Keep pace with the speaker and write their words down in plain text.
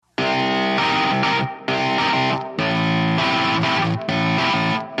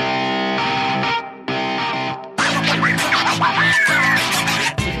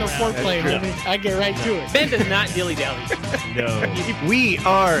I get right to it. Ben does not dilly-dally. No. We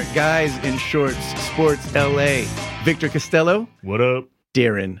are Guys in Shorts Sports LA. Victor Costello, What up?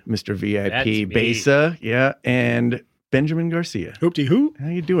 Darren, Mr. VIP, That's me. Besa, yeah, and Benjamin Garcia. Hoopty hoop. How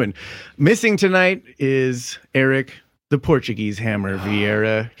you doing? Missing tonight is Eric, the Portuguese Hammer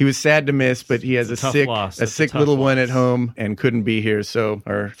Vieira. He was sad to miss, but he has a It's a tough sick, loss. a It's a sick tough little one loss. at home and couldn't be here. So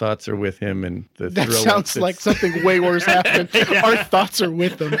our thoughts are with him. And the That throw-up sounds like something way worse happened. Our thoughts are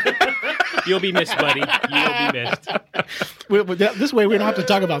with them. You'll be missed, buddy. You'll be missed. This way, we don't have to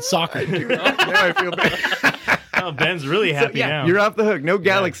talk about soccer. Now I feel bad. Oh, Ben's really happy now. You're off the hook. No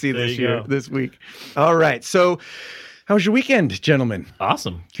Galaxy there this you year, go. this week. All right. So how was your weekend, gentlemen?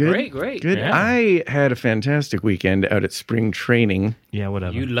 Awesome. Good. Great. Good. Yeah. I had a fantastic weekend out at spring training. Yeah,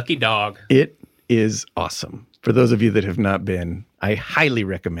 whatever. You lucky dog. It is awesome. For those of you that have not been, I highly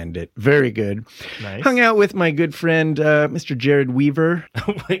recommend it. Very good. Nice. Hung out with my good friend, Mr. Jared Weaver.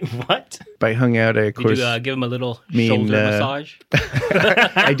 Wait, what? By hung out, I, of Did course, you give him a little mean, shoulder massage?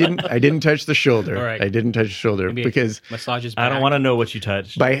 I didn't touch the shoulder. All right. I didn't touch the shoulder Maybe because massage his I don't back. want to know what you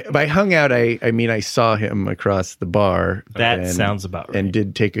touched. by hung out, I mean I saw him across the bar. That sounds about right. And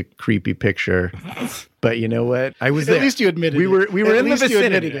did take a creepy picture. But you know what? I was there. At least you admitted we it. were we were At in the least you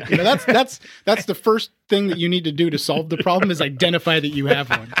vicinity. admitted it. You know, that's the first thing that you need to do to solve the problem is identify that you have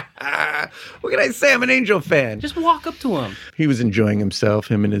one. What can I say? I'm an Angel fan. Just walk up to him. He was enjoying himself,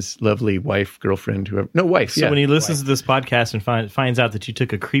 him and his lovely wife, girlfriend, whoever. No, wife, So yeah. when he listens to this podcast and finds out that you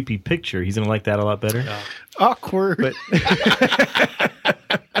took a creepy picture, he's going to like that a lot better. Awkward. But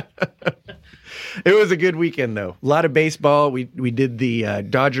it was a good weekend, though. A lot of baseball. We did the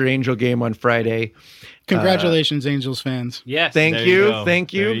Dodger Angel game on Friday. Congratulations, Angels fans. Yes. Thank There you. you go.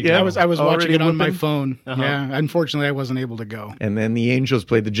 Thank you. There you Yeah, go. I was watching already it on my whooping. phone. Yeah, unfortunately, I wasn't able to go. And then the Angels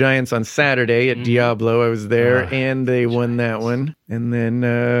played the Giants on Saturday at Diablo. I was there, and they won that one. And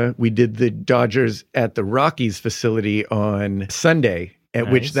then we did the Dodgers at the Rockies facility on Sunday, at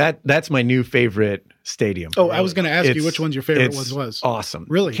which that's my new favorite stadium. Oh, I was going to ask you It's- which one's your favorite it's one was. Awesome.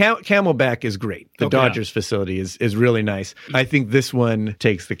 Really? Camelback is great. The Okay. Dodgers facility is really nice. I think this one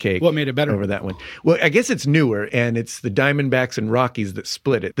takes the cake. What made it better? Over that one? Well, I guess it's newer, and it's the Diamondbacks and Rockies that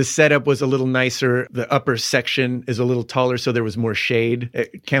split it. The setup was a little nicer. The upper section is a little taller, so there was more shade.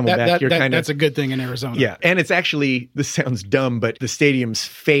 At Camelback, That's a good thing in Arizona. yeah, and it's actually, this sounds dumb, but the stadium's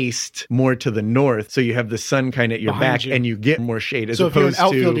faced more to the north, so you have the sun kind of at your Behind back, you. and you get more shade as So if you're an opposed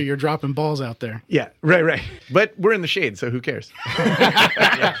outfielder, to. you're dropping balls out there. Yeah, right. But we're in the shade, so who cares?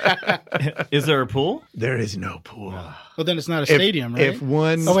 Is there a pool? There is no pool. Well, then it's not a stadium, right? If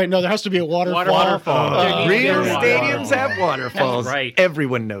one. Oh, wait, no, there has to be a waterfall. Waterfall. Oh, There needs to be Real a stadiums have waterfalls. That's right.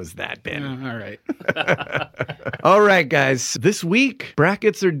 Everyone knows that, Ben. all right. All right, guys. This week,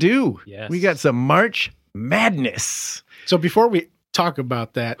 brackets are due. Yes. We got some March Madness. So before we talk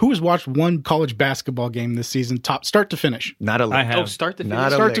about that, who has watched one college basketball game this season, start to finish? Not a I have. Oh, start to Not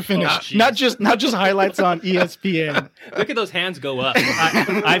finish. a Start to lick. finish. Oh, jeez. not just highlights on ESPN. Look at those hands go up.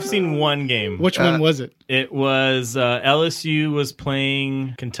 I've seen one game. Which one was it? It was LSU was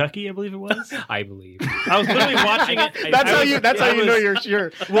playing Kentucky, I believe it was. I believe. I was literally watching it. That's I how you know was- you're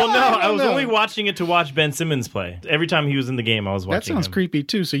sure. Well, no, I was know. only watching it to watch Ben Simmons play. Every time he was in the game, I was That watching sounds him. creepy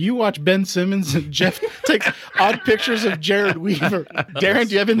too. So you watch Ben Simmons and Jeff takes odd pictures of Jared Weaver. Darren,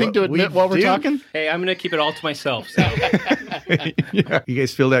 do you have anything to What we admit while we're do. talking? Hey, I'm going to keep it all to myself. So. Yeah. You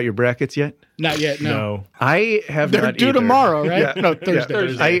guys filled out your brackets yet? Not yet. No. No. I have They're not due either. tomorrow, right? Yeah. No, Thursday.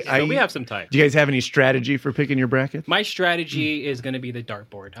 Thursday. I- So we have some time. Do you guys have any strategy for picking your brackets? My strategy is going to be the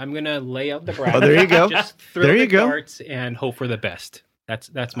dartboard. I'm going to lay out the bracket. Oh, there you go. Just throw There the you go. darts and hope for the best. That's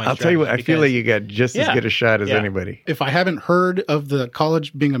my I'll strategy. tell you what, I feel because- like you got just as Yeah. good a shot as Yeah. anybody. If I haven't heard of the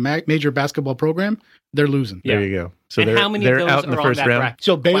college being a major basketball program, they're losing. Yeah. There you go. So And they're, how many of they're those out in the are on first that round. bracket?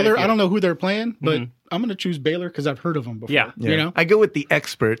 So Quite a Baylor, few. I don't know who they're playing, but Mhm. I'm going to choose Baylor because I've heard of them before. Yeah. You know? I go with the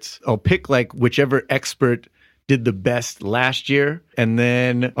experts. I'll pick like whichever expert did the best last year, and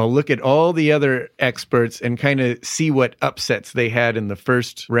then I'll look at all the other experts and kind of see what upsets they had in the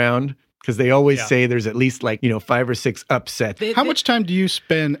first round. Because they always Yeah. say there's at least 5 or 6 upsets. How much time do you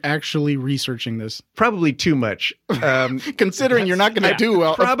spend actually researching this? Probably too much. Considering you're not going to do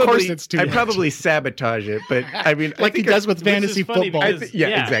well, Probably, of course it's too I much. probably sabotage it, but I mean, I Like he think does with Which is fantasy funny football. because-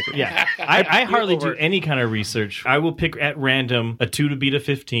 Yeah, exactly. Yeah. I hardly do any kind of research. I will pick at random a 2 to beat a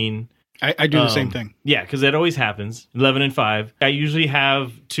 15. I do the same thing. Yeah, because that always happens. 11 and 5. I usually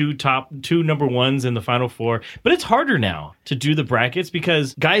have two number ones in the final 4, but it's harder now to do the brackets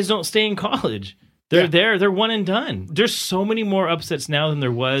because guys don't stay in college. They're there. They're one and done. There's so many more upsets now than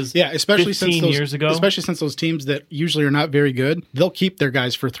there was especially 15 since those, years ago. Especially since those teams that usually are not very good, they'll keep their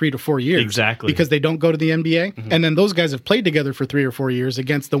guys for 3 to 4 years. Exactly. Because they don't go to the NBA. Mm-hmm. And then those guys have played together for 3 or 4 years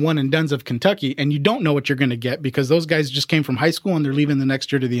against the one and dones of Kentucky, and you don't know what you're going to get because those guys just came from high school and they're leaving the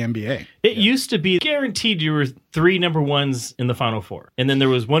next year to the NBA. It used to be guaranteed you were 3 number ones in the Final Four. And then there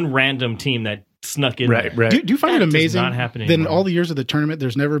was one random team that snuck in there. Right. Do you find it amazing not happen that in anymore. all the years of the tournament,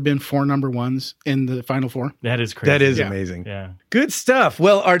 there's never been 4 number ones in the Final Four? That is crazy. That is amazing. Yeah. Good stuff.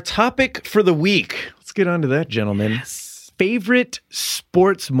 Well, our topic for the week. Let's get on to that, gentlemen. Yes. Favorite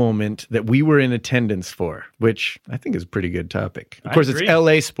sports moment that we were in attendance for, which I think is a pretty good topic. Of course, it's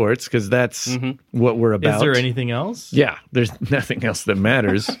LA sports because that's what we're about. Is there anything else? Yeah, there's nothing else that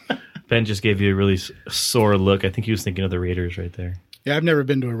matters. Ben just gave you a really sore look. I think he was thinking of the Raiders right there. Yeah, I've never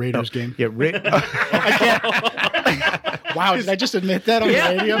been to a Raiders game. Yeah, I can't. Wow, did I just admit that on the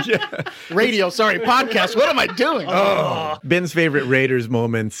radio? Yeah. Radio, sorry, podcast. What am I doing? Ben's favorite Raiders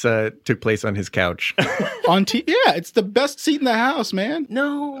moments took place on his couch. Yeah, it's the best seat in the house, man.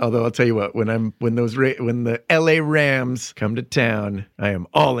 No. Although I'll tell you what, when the LA Rams come to town, I am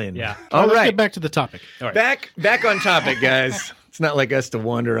all in. Yeah. All Let's right. get back to the topic. All right. Back on topic, guys. It's not like us to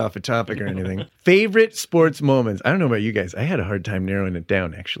wander off a topic or anything. Favorite sports moments. I don't know about you guys. I had a hard time narrowing it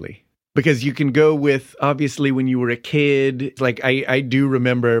down, actually. Because you can go with, obviously, when you were a kid. Like, I do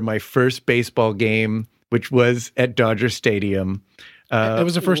remember my first baseball game, which was at Dodger Stadium. It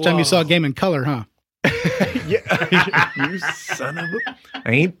was the first time you saw a game in color, huh? Yeah. You son of a...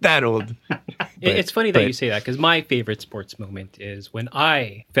 I ain't that old. It's funny that you say that because my favorite sports moment is when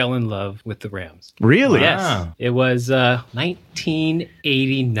I fell in love with the Rams. Really? Yes. Wow. It was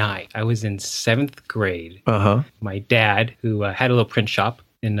 1989. I was in 7th grade. Uh-huh. My dad, who had a little print shop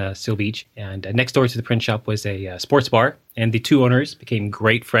in Seal Beach, and next door to the print shop was a sports bar, and the two owners became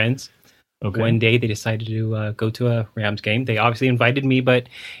great friends. Okay. One day they decided to go to a Rams game. They obviously invited me, but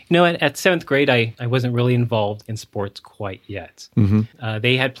at 7th grade, I wasn't really involved in sports quite yet. Mm-hmm.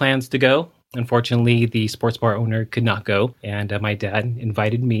 They had plans to go. Unfortunately, the sports bar owner could not go, and my dad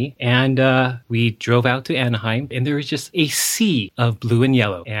invited me, and we drove out to Anaheim, and there was just a sea of blue and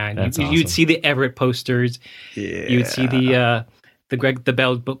yellow. And you'd see the Everett posters. Yeah. You'd see the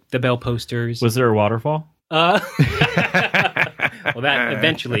Bell posters. Was there a waterfall? Well, that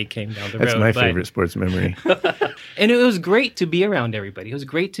eventually came down the road. That's my favorite sports memory. And it was great to be around everybody. It was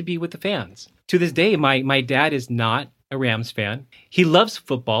great to be with the fans. To this day, my dad is not a Rams fan. He loves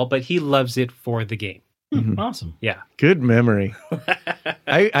football, but he loves it for the game. Mm-hmm. Awesome. Yeah. Good memory.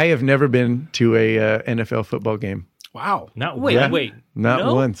 I have never been to a NFL football game. Wow. Not Wait. Not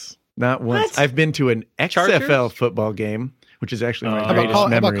No? once. Not once. What? I've been to an XFL Chargers? football game, which is actually my How about greatest how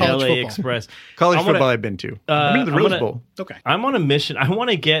about memory. college LA football? Express. College I'm gonna- football I've been to. I've been to the I'm Rose gonna- Bowl. Okay. I'm on a mission. I want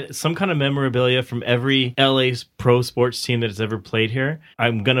to get some kind of memorabilia from every LA pro sports team that has ever played here.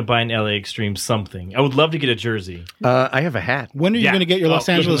 I'm going to buy an LA Extreme something. I would love to get a jersey. I have a hat. When are you Yeah. going to get your Los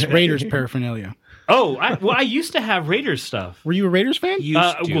Oh. Angeles Raiders paraphernalia? Oh, I used to have Raiders stuff. Were you a Raiders fan?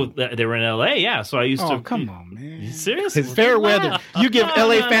 Well, they were in LA, yeah. So I used to. Oh, come on, man. Seriously? Fair weather. You give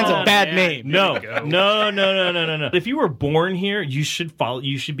LA fans a bad name. No. If you were born here, you should follow.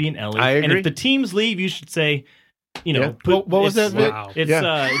 You should be in LA. I And agree. if the teams leave, you should say, Yeah. What was it's- that, Vic? Wow. It's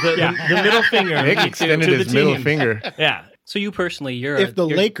Yeah. the middle finger. Nick to extended the his middle team. finger. Yeah. So you personally, If the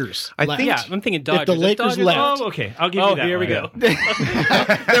Lakers I left. think- Yeah, I'm thinking Dodgers. If the Lakers Dodgers- left. Oh, okay. I'll give you that. here we one. go.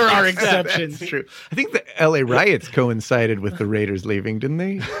 there are exceptions. That's true. I think the LA riots coincided with the Raiders leaving, didn't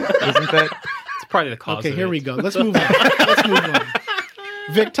they? Wasn't that? It's probably the cause. Okay, of here it. we go. Let's move on.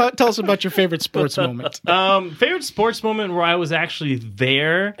 Vic, tell us about your favorite sports moment. Favorite sports moment where I was actually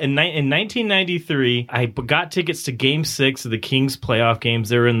there in 1993. I got tickets to Game 6 of the Kings playoff games.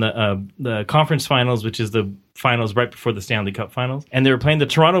 They were in the conference finals, which is the finals right before the Stanley Cup finals, and they were playing the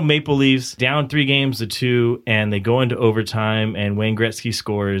Toronto Maple Leafs down 3-2, and they go into overtime, and Wayne Gretzky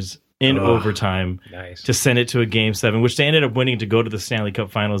scores in overtime Nice. to send it to a Game 7, which they ended up winning to go to the Stanley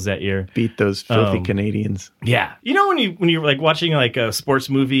Cup finals that year. Beat those filthy Canadians. Yeah, you know when you're like watching like a sports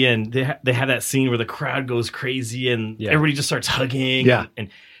movie and they have that scene where the crowd goes crazy and everybody just starts hugging. Yeah. and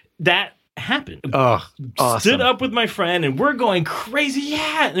that happened. Oh, awesome. Stood up with my friend and we're going crazy.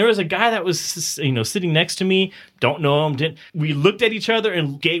 Yeah, and there was a guy that was sitting next to me. Don't know him. We looked at each other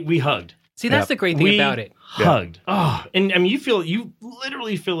and we hugged. See, that's the great thing We about it. Hugged. Oh, and I mean, you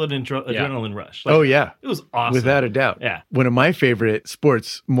literally feel an adrenaline rush. Like, Oh, yeah. it was awesome. Without a doubt. Yeah. One of my favorite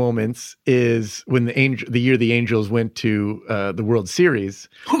sports moments is when the year the Angels went to the World Series.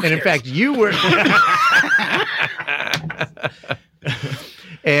 And in fact, you were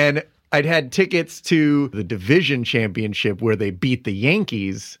and I'd had tickets to the division championship where they beat the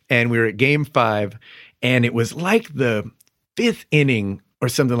Yankees, and we were at Game 5, and it was like the 5th inning or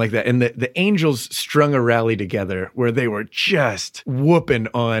something like that. And the Angels strung a rally together where they were just whooping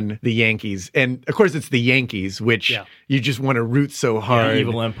on the Yankees. And of course, it's the Yankees, which you just want to root so hard. Yeah,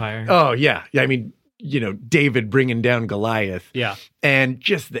 evil empire. Oh, yeah. I mean, David bringing down Goliath. Yeah. And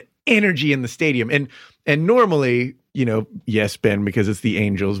just the energy in the stadium. And normally, yes, Ben, because it's the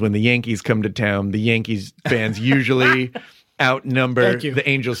Angels, when the Yankees come to town, the Yankees fans usually outnumber the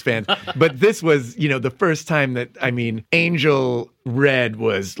Angels fans. But this was, the first time that, Angel Red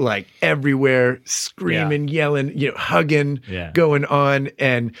was like everywhere, screaming, yelling, hugging, going on.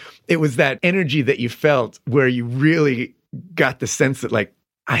 And it was that energy that you felt where you really got the sense that like,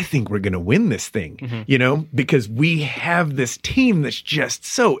 I think we're going to win this thing, because we have this team that's just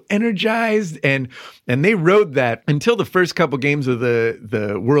so energized, and they rode that until the first couple games of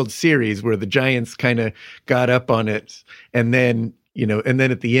the World Series where the Giants kind of got up on it. And then, and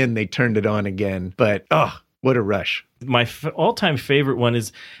then at the end they turned it on again. But, what a rush. My all-time favorite one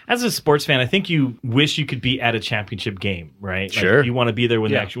is, as a sports fan, I think you wish you could be at a championship game, right? Sure. Like you want to be there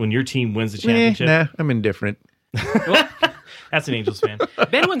when when your team wins the championship. Nah, I'm indifferent. That's an Angels fan.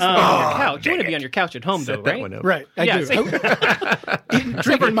 Ben wants to be on your couch. You want to be on your couch at home, though, right? Right, I do.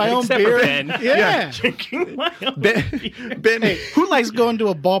 Drinking my own beer. Ben. Yeah. Drinking my own Ben, Hey, who likes going to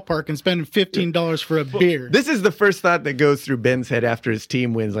a ballpark and spending $15 for a beer? this is the first thought that goes through Ben's head after his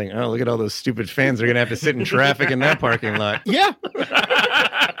team wins. Like, oh, look at all those stupid fans. They're going to have to sit in traffic in that parking lot. Yeah.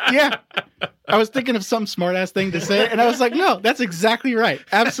 Yeah. I was thinking of some smart-ass thing to say, and I was like, no, that's exactly right.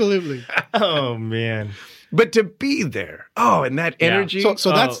 Absolutely. Oh, man. But to be there, and that energy.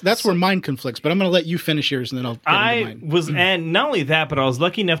 So that's where mine conflicts, but I'm going to let you finish yours, and then I'll get into mine. And not only that, but I was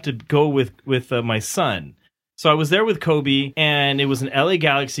lucky enough to go with my son. So I was there with Kobe, and it was an LA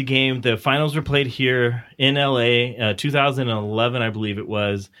Galaxy game. The finals were played here in LA, 2011, I believe it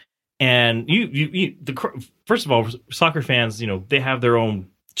was. And first of all, soccer fans, they have their own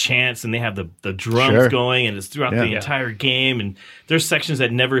chants, and they have the drums going, and it's throughout the entire game, and there's sections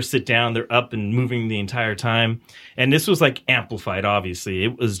that never sit down. They're up and moving the entire time, and this was like amplified. Obviously,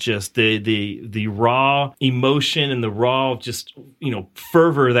 it was just the raw emotion and the raw just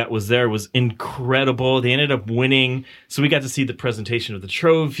fervor that was there was incredible. They ended up winning, so we got to see the presentation of the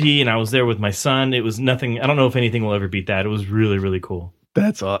trophy, and I was there with my son. It was nothing. I don't know if anything will ever beat that. It was really, really cool.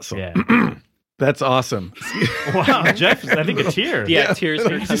 That's awesome. Yeah. That's awesome. Wow, Jeff, I think a tear. Yeah, tears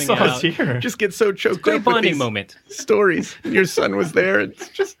are coming out. Just get so choked Great up bonding with these moment. stories. Your son was there.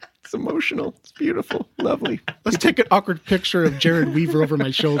 It's emotional. It's beautiful. Lovely. Let's take an awkward picture of Jared Weaver over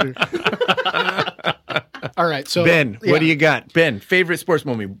my shoulder. All right. So Ben, what do you got? Ben, favorite sports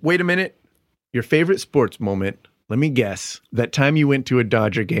moment. Wait a minute. Your favorite sports moment. Let me guess. That time you went to a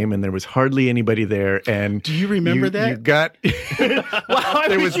Dodger game and there was hardly anybody there. And do you remember that? You got. Wow,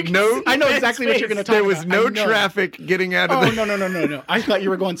 there was no. I know exactly what you're going to talk about. There was no traffic getting out of the. No. I thought you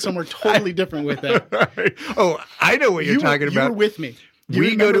were going somewhere totally different with that. Oh, I know what you're talking about. You were with me.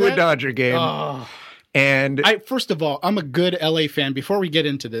 We go to a Dodger game. Oh. And first of all, I'm a good LA fan. Before we get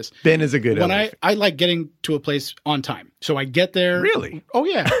into this, Ben is a good LA fan. I like getting to a place on time. So I get there. Really? Oh,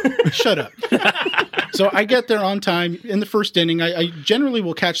 yeah. Shut up. So I get there on time in the first inning. I generally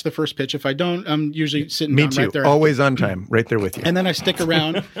will catch the first pitch. If I don't, I'm usually sitting down right there. Always on time, right there with you. And then I stick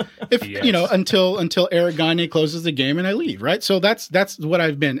around until Eric Gagne closes the game and I leave, right? So that's what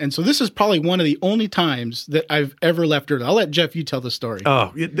I've been. And so this is probably one of the only times that I've ever left early. I'll let Jeff, you tell the story.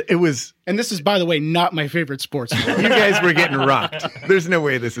 Oh, it was. And this is, by the way, not my favorite sports. You guys were getting rocked. There's no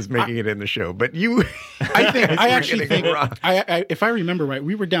way this is making it in the show, but I actually think if I remember right,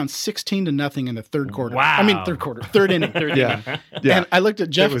 we were down 16-0 in the third quarter. Wow. I mean, third inning. Yeah. And I looked at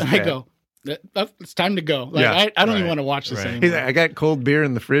Jeff and I go, it's time to go. Like, I don't even want to watch this anymore. He's like, I got cold beer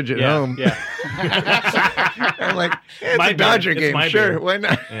in the fridge at home. Yeah. I'm like, it's a Dodger game. Sure, why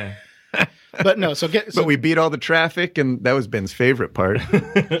not? Yeah. But no, but we beat all the traffic, and that was Ben's favorite part.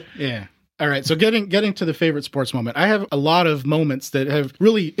 Yeah. All right. So getting to the favorite sports moment, I have a lot of moments that have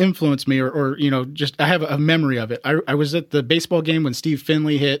really influenced me or just I have a memory of it. I was at the baseball game when Steve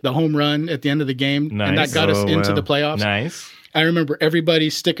Finley hit the home run at the end of the game. Nice. And that got us into the playoffs. Nice. I remember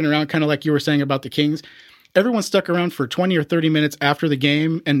everybody sticking around, kind of like you were saying about the Kings. Everyone stuck around for 20 or 30 minutes after the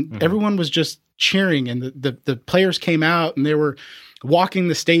game, and everyone was just cheering, and the players came out, and they were walking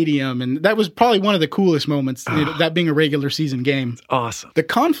the stadium, and that was probably one of the coolest moments, that being a regular season game. Awesome. The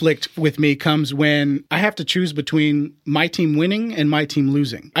conflict with me comes when I have to choose between my team winning and my team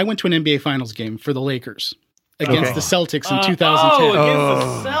losing. I went to an NBA Finals game for the Lakers against the Celtics in 2010. Oh,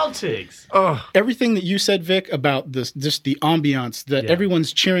 against the Celtics. Oh, Everything that you said, Vic, about this, just the ambiance, that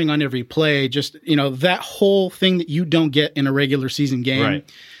everyone's cheering on every play, just, that whole thing that you don't get in a regular season game, Right.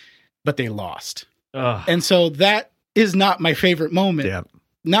 but they lost. Ugh. And so that is not my favorite moment. yeah.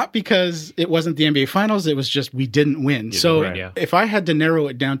 Not because it wasn't the NBA Finals, it was just we didn't win. So win, yeah. if I had to narrow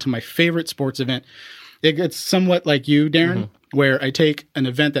it down to my favorite sports event, it's somewhat like you, Darren, where I take an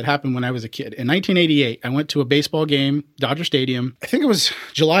event that happened when I was a kid. In 1988, I went to a baseball game, Dodger Stadium. I think it was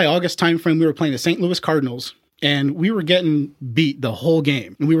July, August timeframe. We were playing the St. Louis Cardinals, and we were getting beat the whole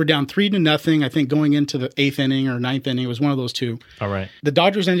game. And we were down 3-0, I think, going into the 8th inning or 9th inning. It was one of those two. All right. The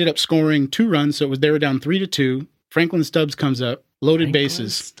Dodgers ended up scoring 2 runs, so they were down 3-2. Franklin Stubbs comes up, loaded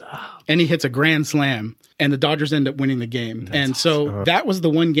bases, and he hits a grand slam, and the Dodgers end up winning the game. So that was the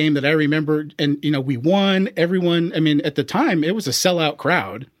one game that I remember, and we won. Everyone, at the time, it was a sellout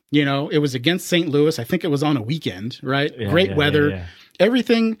crowd. It was against St. Louis. I think it was on a weekend, right? Great weather. Yeah.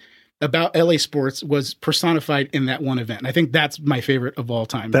 Everything about LA sports was personified in that one event. I think that's my favorite of all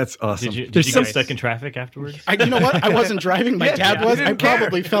time. That's awesome. Did you get stuck in traffic afterwards? You know what? I wasn't driving. My dad was. I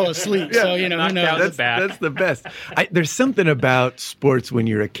probably fell asleep. So, who knows? That's the best. There's something about sports when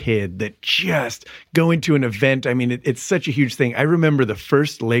you're a kid that just going to an event, it's such a huge thing. I remember the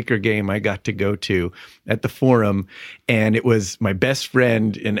first Laker game I got to go to at the Forum, and it was my best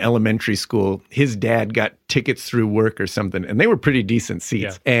friend in elementary school. His dad got tickets through work or something, and they were pretty decent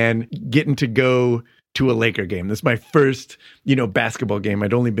seats. Yeah. And getting to go to a Laker game. This is my first, basketball game.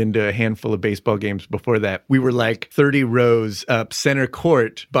 I'd only been to a handful of baseball games before that. We were like 30 rows up center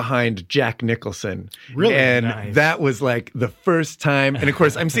court behind Jack Nicholson. Really? And Nice. that was like the first time. And of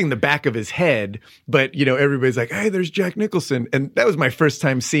course, I'm seeing the back of his head, but everybody's like, hey, there's Jack Nicholson. And that was my first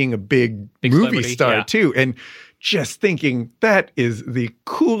time seeing a big movie celebrity, star yeah. too. And just thinking that is the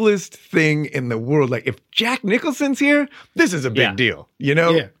coolest thing in the world. Like if Jack Nicholson's here, this is a big deal,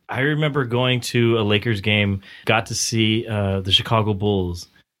 Yeah. I remember going to a Lakers game, got to see the Chicago Bulls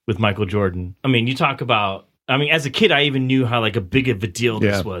with Michael Jordan. You talk about, as a kid, I even knew how like a big of a deal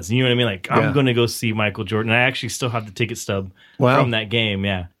this was. You know what I mean? Like, I'm going to go see Michael Jordan. I actually still have the ticket stub from that game.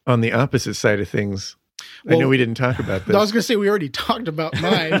 Yeah. On the opposite side of things, I know we didn't talk about this. I was going to say we already talked about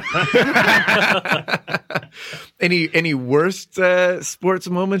mine. Any worst sports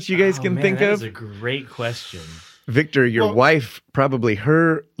moments you guys can think That of? is a great question. Victor, your wife, probably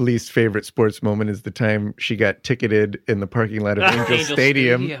her least favorite sports moment is the time she got ticketed in the parking lot of Angel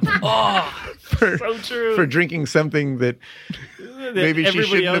Stadium Oh, for, So true. for drinking something that maybe she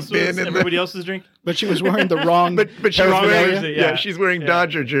shouldn't have been. Everybody else was drinking. But she was wearing the wrong. But she's Wrong wearing, jersey, yeah, yeah. she's wearing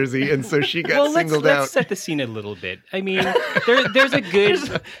Dodger jersey, and so she got well, singled let's out. set the scene a little bit. There's a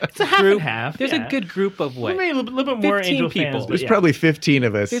good It's a half group. and half. There's a good group of what? Maybe a little bit more 15 Angel people. fans. But There's yeah. probably 15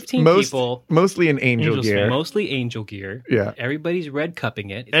 of us. 15 people. Mostly in Angel Angels gear. fans. Mostly Angel gear. Yeah. Everybody's red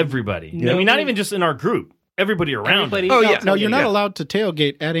cupping it. Everybody. No- not even just in our group. Everybody around. Everybody us. Oh, yeah. else. No, you're not Yeah. allowed to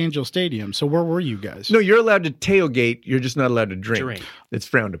tailgate at Angel Stadium. So where were you guys? No, you're allowed to tailgate. You're just not allowed to drink. Drink. It's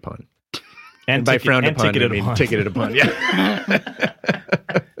frowned upon. And By ticket- frowned and upon, I ticketed mean upon. ticketed upon. Yeah.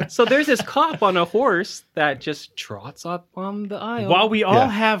 So there's this cop on a horse that just trots up on the aisle. While we all Yeah.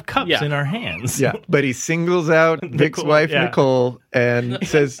 have cups Yeah. in our hands. Yeah, but he singles out Vic's Nicole, wife, yeah. Nicole, and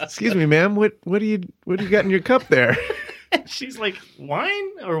says, "Excuse me, ma'am, what do you got in your cup there?" She's like, wine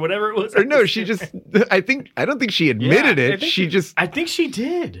or whatever it was. Or no, she just. I don't think she admitted Yeah, I it. think She just. I think she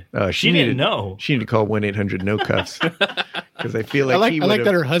did. Oh, she didn't know. She needed to call 1-800-NO-CUFFS because I feel like I he like would that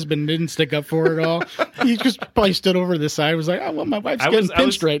have. her husband didn't stick up for her at all. He just probably stood over to the side and was like, oh, well, my wife's getting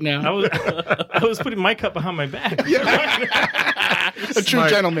pinched right now. I was putting my cup behind my back. a true Smart.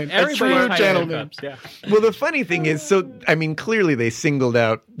 gentleman. A Everybody true has red gentleman. cups, yeah. Well, the funny thing is, clearly they singled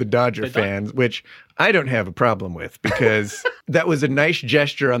out the Dodger fans, which I don't have a problem with because that was a nice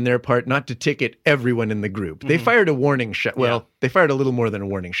gesture on their part not to ticket everyone in the group. They fired a warning shot. Well, they fired a little more than a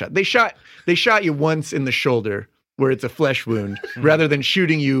warning shot. They shot you once in the shoulder where it's a flesh wound rather than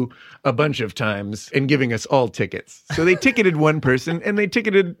shooting you a bunch of times and giving us all tickets. So they ticketed one person and they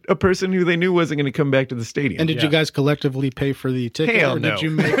ticketed a person who they knew wasn't going to come back to the stadium. And did you guys collectively pay for the ticket? Hell or no. did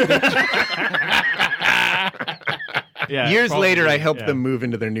you make Yeah, Years probably, later, I helped yeah. them move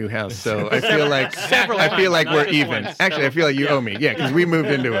into their new house, so I feel like we're just even. once. Actually, I feel like you owe me. Yeah, because we moved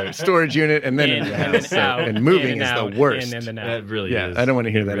into a storage unit and then In into the and house, then out, and moving in is and the out, worst. in and out. That really Yeah, is. I don't want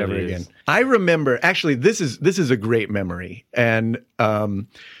to hear It that ever really again. is. I remember, actually, this is a great memory, and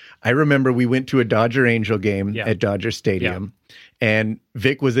I remember we went to a Dodger Angel game Yeah. at Dodger Stadium, and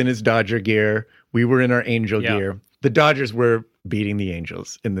Vic was in his Dodger gear. We were in our Angel Yeah. gear. The Dodgers were beating the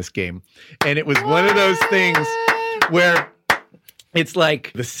Angels in this game, and it was one of those things where it's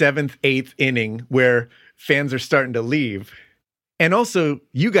like the 7th, 8th inning where fans are starting to leave. And also,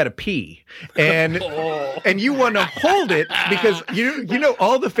 you got to pee, and you want to hold it because you know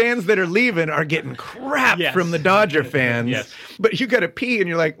all the fans that are leaving are getting crap from the Dodger fans, but you got to pee, and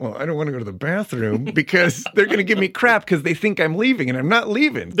you're like, well, I don't want to go to the bathroom because they're going to give me crap because they think I'm leaving, and I'm not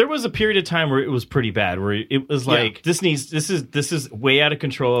leaving. There was a period of time where it was pretty bad, where it was like this is way out of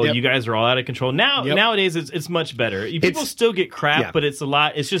control. You guys are all out of control. Nowadays it's much better. People still get crap, but it's a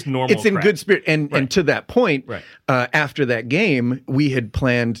lot. It's just normal. It's in crap. good spirit, and to that point, after that game, we had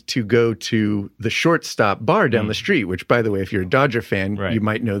planned to go to the Shortstop bar down the street, which, by the way, if you're a Dodger fan, you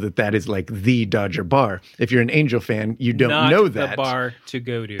might know that is like the Dodger bar. If you're an Angel fan, you don't know that. The bar to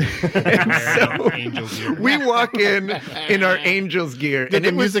go to. So Angel gear. we walk in our Angels gear. Did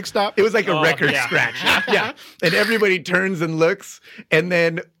the music stop? It was like a record scratch. And everybody turns and looks. And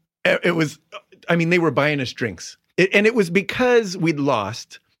then it was, I mean, they were buying us drinks. And it was because we'd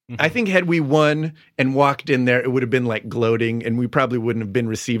lost. I think had we won and walked in there, it would have been like gloating, and we probably wouldn't have been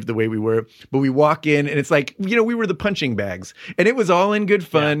received the way we were. But we walk in, and it's like, we were the punching bags, and it was all in good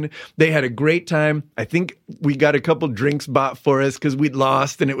fun. They had a great time. I think we got a couple drinks bought for us because we'd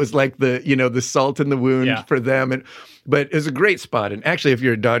lost, and it was like the salt in the wound for them. But it was a great spot. And actually, if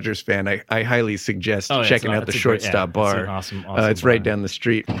you're a Dodgers fan, I highly suggest checking out the Shortstop bar. It's an awesome it's right down the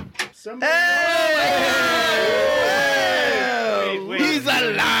street. He's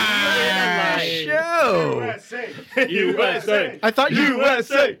alive! USA. I thought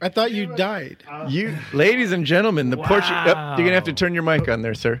you died. You, ladies and gentlemen, the Portuguese. You're gonna have to turn your mic on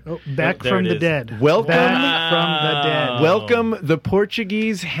there, sir. Back from the dead. Welcome from the dead. Welcome. The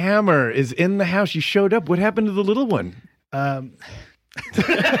Portuguese Hammer is in the house. You showed up. What happened to the little one? He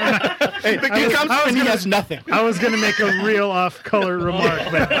comes and he has nothing. I was going to make a real off-color remark,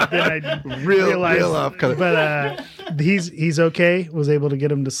 but then I realized. Real off-color. But he's okay. Was able to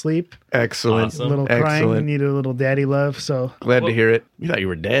get him to sleep. Excellent. A little crying. Needed a little daddy love. So glad to hear it. We thought you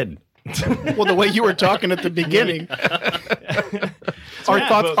were dead. Well, the way you were talking at the beginning. Our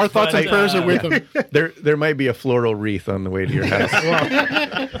thoughts and prayers are with him. There might be a floral wreath on the way to your house.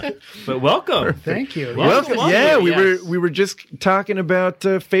 But welcome. Thank you. Welcome. Yeah, we were just talking about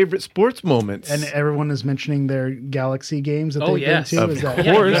favorite sports moments, and everyone is mentioning their Galaxy games that they've been to. Of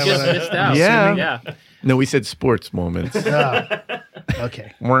course. You just missed out. Yeah. No, we said sports moments.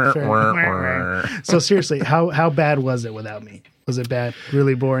 Okay. So seriously, how bad was it without me? Was it bad?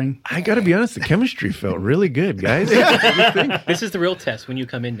 Really boring? I got to be honest, the chemistry felt really good, guys. This is the real test when you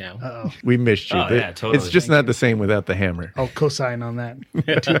come in now. Uh-oh. We missed you. Totally. It's just not the same without the hammer. I'll co-sign on that.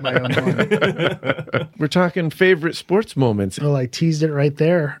 To my own horn. We're talking favorite sports moments. Well, I teased it right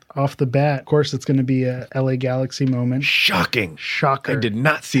there off the bat. Of course, it's going to be a LA Galaxy moment. Shocking. Shocker. I did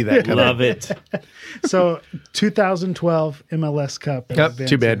not see that coming. Love it. So, 2012 MLS Cup.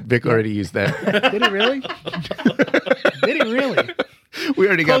 Too bad. Vic already used that. Did he really? Did he really? We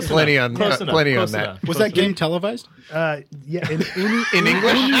already got plenty on Close that. enough. Was that game televised? Yeah, In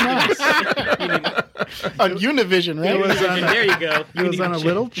English? On Univision, right? It was on There you go. It was on a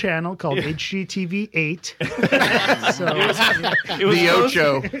little channel called HGTV 8. So, It was The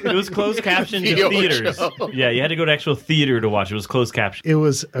Ocho. It was closed captioned The to theaters. Ocho. Yeah, you had to go to actual theater to watch. It was closed captioned. it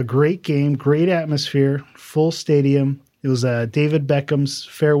was a great game, great atmosphere, full stadium. It was David Beckham's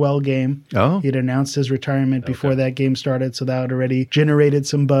farewell game. Oh. He had announced his retirement before that game started, so that had already generated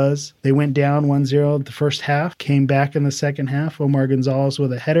some buzz. They went down 1-0 the first half, came back in the second half. Omar Gonzalez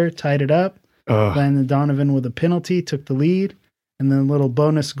with a header, tied it up. Landon Donovan with a penalty, took the lead. And then a little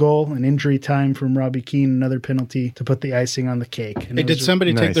bonus goal, an injury time from Robbie Keane, another penalty to put the icing on the cake. And Hey, did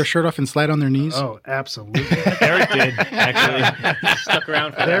somebody take Nice. their shirt off and slide on their knees? Oh, absolutely. Eric did, actually. Stuck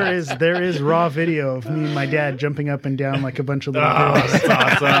around for that. There is raw video of me and my dad jumping up and down like a bunch of little girls.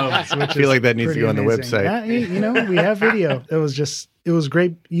 That's awesome. I feel like that needs to go on the website. Yeah, we have video. It was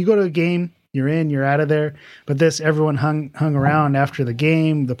great. You go to a game, you're in, you're out of there. But everyone hung around after the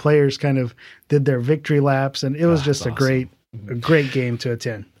game. The players kind of did their victory laps, and it was just a great game to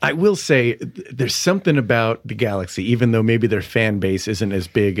attend. I will say there's something about the Galaxy, even though maybe their fan base isn't as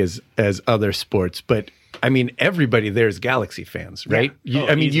big as other sports, but I mean, everybody there is Galaxy fans, right?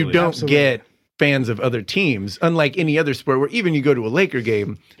 Yeah. You Easily. don't Absolutely. get fans of other teams, unlike any other sport where even you go to a Laker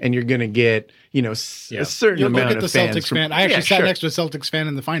game and you're going to get, a certain You'll go amount get the of fans. Celtics fan. I actually sat next to a Celtics fan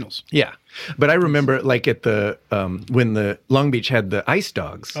in the finals. Yeah. But I remember like at the when the Long Beach had the Ice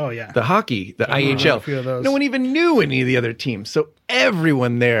Dogs. Oh, yeah. The hockey, the a few of IHL. those. No one even knew any of the other teams. So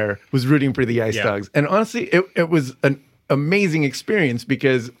everyone there was rooting for the Ice Dogs. And honestly, it was an amazing experience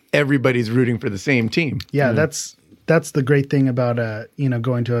because everybody's rooting for the same team. Yeah, that's the great thing about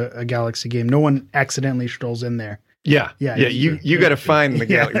going to a Galaxy game. No one accidentally strolls in there. Yeah, You got to find the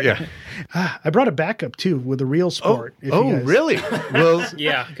gallery. Yeah. I brought a backup too with a real sport. Really? Well,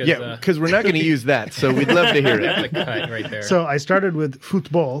 Yeah, because we're not going to use that, so we'd love to hear it. that's a cut right there. So I started with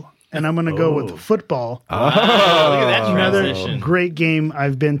football, and I'm going to go with football. Look at that Another transition. great game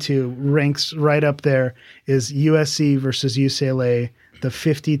I've been to, ranks right up there, is USC versus UCLA, the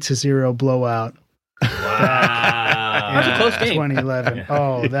 50-0 blowout. Wow. That was a close game. 2011.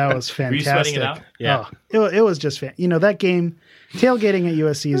 Oh, that was Were you fantastic. sweating it out? Yeah. Oh, it was just that game. Tailgating at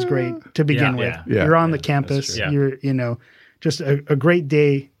USC is great to begin with. Yeah. You're on the campus. true. Yeah. You're just a great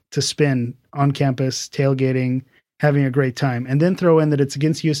day to spend on campus, tailgating, having a great time, and then throw in that it's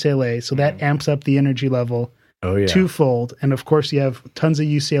against UCLA, so that amps up the energy level Oh, yeah. twofold. And of course, you have tons of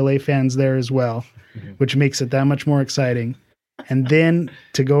UCLA fans there as well, which makes it that much more exciting. And then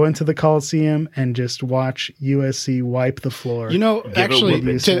to go into the Coliseum and just watch USC wipe the floor. Actually,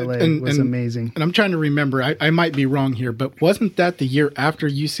 UCLA was amazing. And I'm trying to remember, I might be wrong here, but wasn't that the year after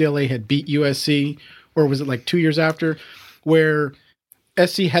UCLA had beat USC, or was it like 2 years after, where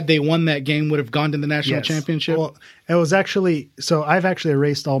SC, had they won that game, would have gone to the national championship? Well, it was actually, so I've actually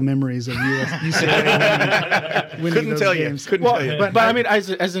erased all memories of UCLA winning Couldn't those tell games. you. Couldn't tell you. But I mean, as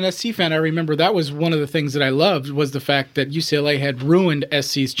an SC fan, I remember that was one of the things that I loved, was the fact that UCLA had ruined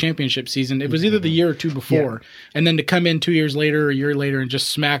SC's championship season. It was either the year or two before, and then to come in 2 years later, a year later, and just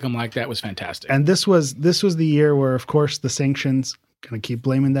smack them like that was fantastic. And this was the year where, of course, the sanctions. Gonna keep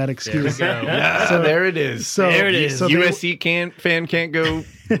blaming that excuse. There it is. There it is. So USC fan can't go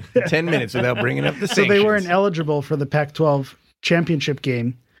 10 minutes without bringing up the So sanctions. they weren't eligible for the Pac-12 championship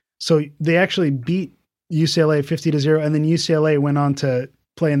game. So they actually beat UCLA 50-0, and then UCLA went on to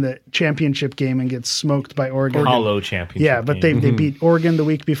play in the championship game and get smoked by Oregon. Hollow championship. Yeah, but they beat Oregon the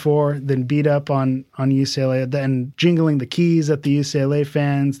week before, then beat up on UCLA, then jingling the keys at the UCLA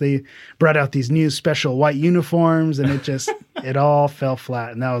fans. They brought out these new special white uniforms, and it all fell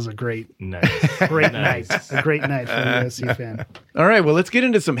flat. And that was a great night, a great night for a USC fan. All right, well, let's get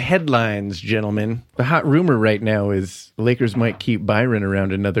into some headlines, gentlemen. The hot rumor right now is the Lakers might keep Byron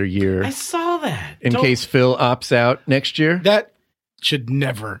around another year I saw that. in case Phil opts out next year. That should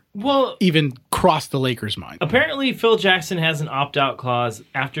never even cross the Lakers' mind. Apparently, Phil Jackson has an opt-out clause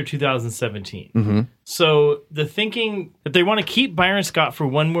after 2017. Mm-hmm. So the thinking that they want to keep Byron Scott for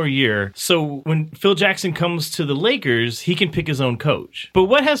one more year, so when Phil Jackson comes to the Lakers, he can pick his own coach. But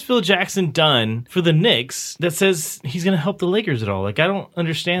what has Phil Jackson done for the Knicks that says he's going to help the Lakers at all? Like, I don't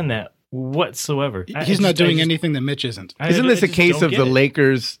understand that whatsoever. He's not doing anything that Mitch isn't. Isn't this a case of the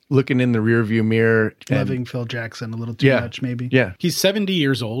Lakers looking in the rearview mirror? Loving Phil Jackson a little too much, maybe. Yeah. He's 70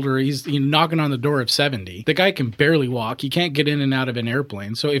 years old, or he's knocking on the door of 70. The guy can barely walk. He can't get in and out of an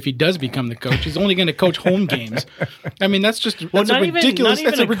airplane. So if he does become the coach, he's only going to coach home games. I mean, that's a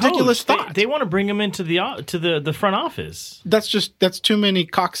ridiculous thought. They want to bring him into the front office. That's too many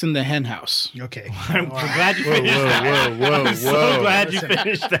cocks in the hen house. Okay. I'm glad you finished that. I'm so glad you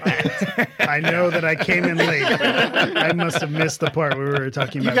finished that. I know that I came in late. I must have missed the part where we were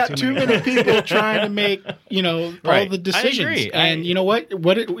talking about. You got too many people trying to make all the decisions. I agree. And you know what?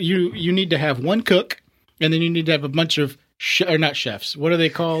 You need to have one cook, and then you need to have a bunch of or not chefs. What are they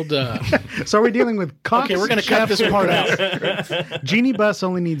called? So are we dealing with cocks? Okay, we're going to cut this part out. Jeannie Buss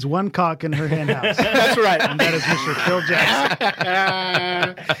only needs one cock in her hen house. That's right. And that is Mr. Phil Jackson.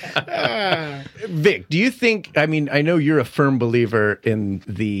 Vic, do you think, I mean, I know you're a firm believer in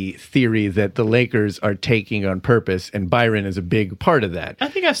the theory that the Lakers are taking on purpose, and Byron is a big part of that. I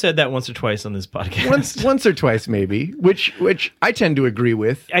think I've said that once or twice on this podcast. Once or twice, maybe, which I tend to agree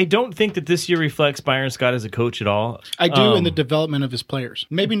with. I don't think that this year reflects Byron Scott as a coach at all. I do in the development of his players.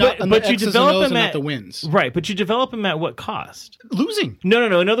 Maybe not on the X's and O's and not the wins. Right, but you develop them at what cost? Losing.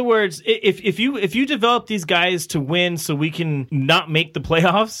 No. In other words, if you develop these guys to win so we can not make the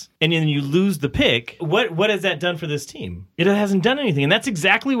playoffs, and then you lose the pick, what has that done for this team? It hasn't done anything. And that's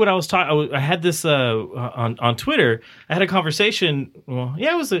exactly what I was talking. I had this on Twitter. I had a conversation. Well,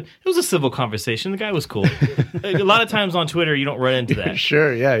 yeah, it was a civil conversation. The guy was cool. A lot of times on Twitter, you don't run into that.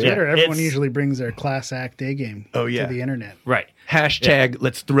 Sure, yeah. Twitter, everyone usually brings their class act day game to the internet. Right. Hashtag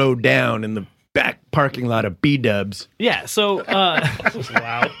let's throw down in the back parking lot of B-dubs. Yeah, so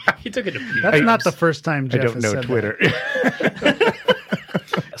wow. He took it to B. That's not the first time Jeff I don't has know said Twitter.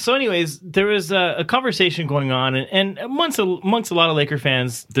 So anyways, there was a conversation going on, and amongst a lot of Laker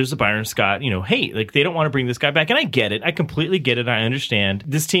fans, there's a Byron Scott, hey, like they don't want to bring this guy back. And I get it. I completely get it. I understand.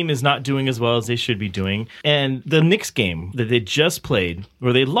 This team is not doing as well as they should be doing. And the Knicks game that they just played,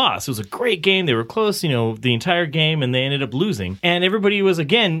 where they lost, it was a great game. They were close, the entire game, and they ended up losing. And everybody was,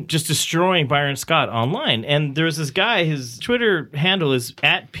 again, just destroying Byron Scott online. And there was this guy, his Twitter handle is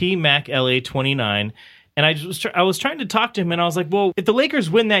 @PMacLA29. And I was trying to talk to him, and I was like, well, if the Lakers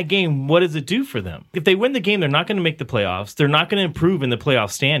win that game, what does it do for them? If they win the game, they're not going to make the playoffs. They're not going to improve in the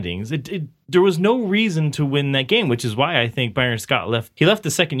playoff standings. There was no reason to win that game, which is why I think Byron Scott left. He left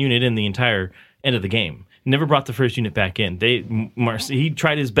the second unit in the entire end of the game. Never brought the first unit back in. He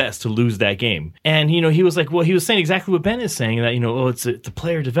tried his best to lose that game. And, he was like, well, he was saying exactly what Ben is saying, that, it's the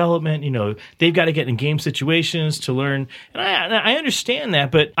player development, they've got to get in game situations to learn. And I understand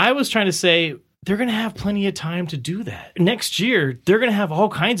that, but I was trying to say, they're going to have plenty of time to do that. Next year, they're going to have all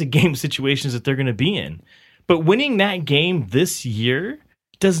kinds of game situations that they're going to be in. But winning that game this year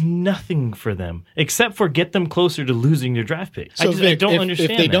does nothing for them except for get them closer to losing their draft pick. So I don't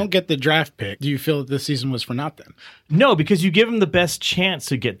understand if they don't get the draft pick, do you feel that this season was for naught then? No, because you give them the best chance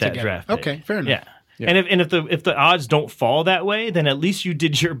to get that draft pick. Okay, fair enough. Yeah. And if the odds don't fall that way, then at least you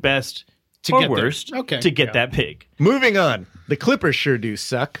did your best to get worst to get that pick. Moving on. The Clippers sure do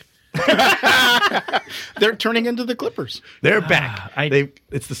suck. They're turning into the Clippers. They're back.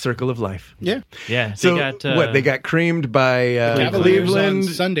 It's the circle of life. Yeah. So they got creamed by Cleveland on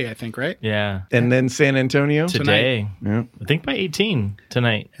Sunday, I think, right? Yeah. And then San Antonio today. Yeah. I think by 18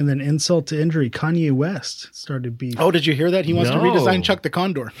 tonight. And then insult to injury, Kanye West started beef. Oh, did you hear that? He wants to redesign Chuck the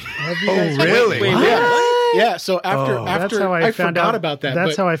Condor. Oh, really? Wait, yeah. So after that's how I found forgot out about that.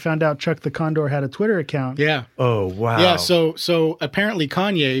 That's how I found out Chuck the Condor had a Twitter account. Yeah. Oh, wow. Yeah. So apparently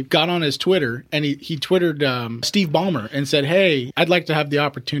Kanye got on his Twitter and he Twittered Steve Ballmer and said, "Hey, I'd like to have the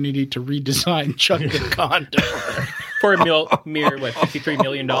opportunity to redesign Chuck the Condor." For a mere $53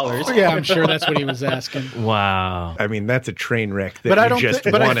 million. Yeah, I'm sure that's what he was asking. Wow. I mean, that's a train wreck that you just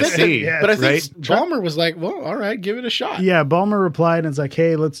want to see. But I think right? Ballmer was like, well, all right, give it a shot. Yeah, Ballmer replied and was like,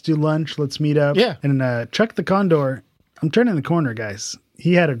 hey, let's do lunch. Let's meet up. Yeah. And Chuck the Condor, I'm turning the corner, guys.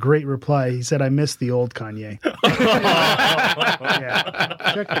 He had a great reply. He said, I miss the old Kanye.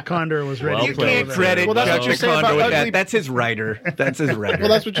 Yeah. Chuck the Condor was ready. You can't credit Chuck the Condor with that. That's his writer. That's his writer. Well,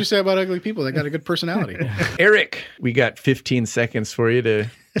 that's what you say about ugly people. They got a good personality. Eric, we got 15 seconds for you to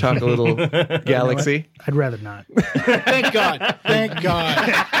talk a little Galaxy. I'd rather not. Thank God. Thank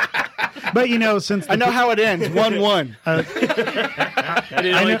God. But since I know how it ends. 1-1.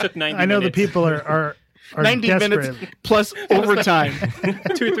 It only took 90 minutes. I know the people are 90 desperate. minutes plus overtime.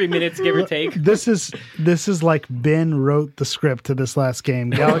 2 or 3 minutes, give or take. This is like Ben wrote the script to this last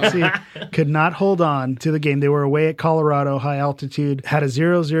game. Galaxy could not hold on to the game. They were away at Colorado, high altitude, had a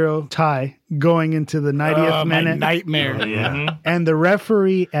 0-0 tie going into the 90th minute. My nightmare. Yeah. And the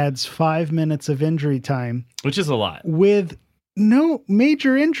referee adds 5 minutes of injury time. Which is a lot. With no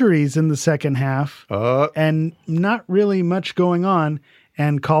major injuries in the second half and not really much going on.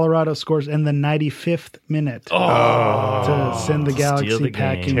 And Colorado scores in the 95th minute to send the Galaxy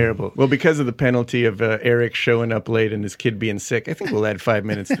packing. Terrible. Well, because of the penalty of Eric showing up late and his kid being sick, I think we'll add 5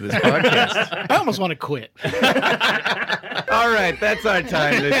 minutes to this podcast. I almost want to quit. All right, that's our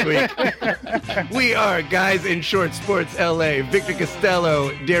time this week. We are Guys in Short Sports LA. Victor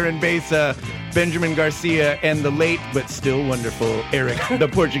Costello, Darren Besa, Benjamin Garcia, and the late but still wonderful Eric, the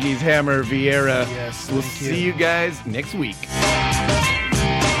Portuguese Hammer Vieira. Yes, we'll see you guys next week.